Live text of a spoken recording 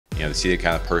to see the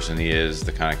kind of person he is,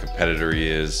 the kind of competitor he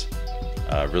is,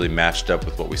 really matched up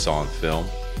with what we saw on film.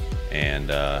 And,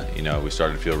 we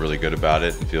started to feel really good about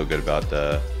it and feel good about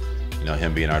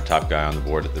him being our top guy on the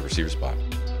board at the receiver spot.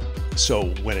 So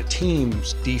when a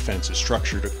team's defense is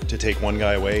structured to take one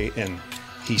guy away and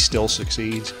he still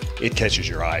succeeds, it catches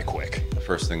your eye quick. The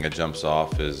first thing that jumps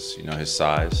off is, his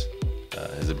size,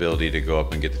 his ability to go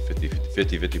up and get the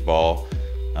 50-50 ball,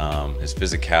 his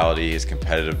physicality, his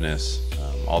competitiveness,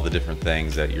 all the different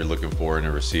things that you're looking for in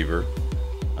a receiver.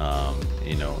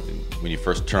 When you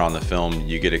first turn on the film,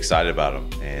 you get excited about him.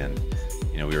 And,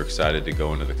 we were excited to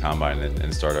go into the combine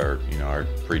and start our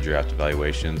pre-draft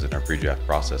evaluations and our pre-draft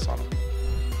process on him.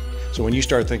 So when you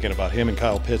start thinking about him and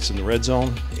Kyle Pitts in the red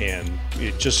zone, and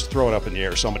you just throw it up in the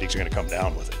air, somebody's going to come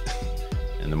down with it.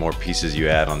 And the more pieces you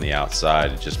add on the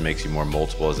outside, it just makes you more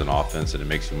multiple as an offense, and it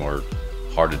makes you more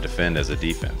hard to defend as a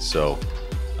defense. So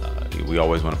we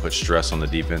always want to put stress on the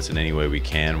defense in any way we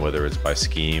can, whether it's by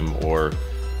scheme or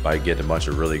by getting a bunch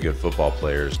of really good football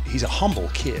players. He's a humble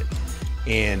kid,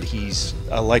 and he's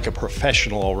like a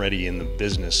professional already in the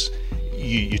business.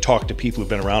 You talk to people who've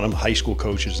been around him, high school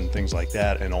coaches and things like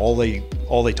that, and all they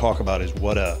talk about is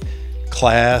what a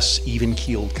class,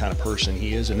 even-keeled kind of person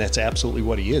he is, and that's absolutely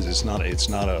what he is. It's not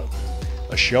a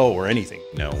show or anything.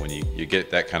 When you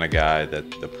get that kind of guy,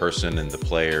 that the person and the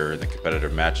player and the competitor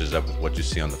matches up with what you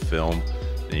see on the film,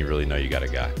 then you really know you got a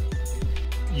guy.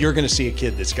 You're going to see a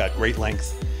kid that's got great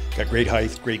length, got great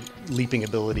height, great leaping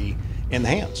ability, and the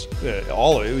hands.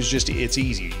 All of it was just, it's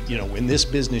easy. In this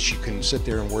business, you can sit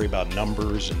there and worry about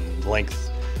numbers and length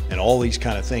and all these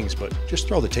kind of things, but just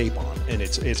throw the tape on, and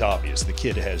it's obvious the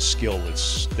kid has skill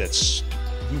that's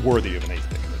worthy of an 8th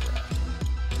pick.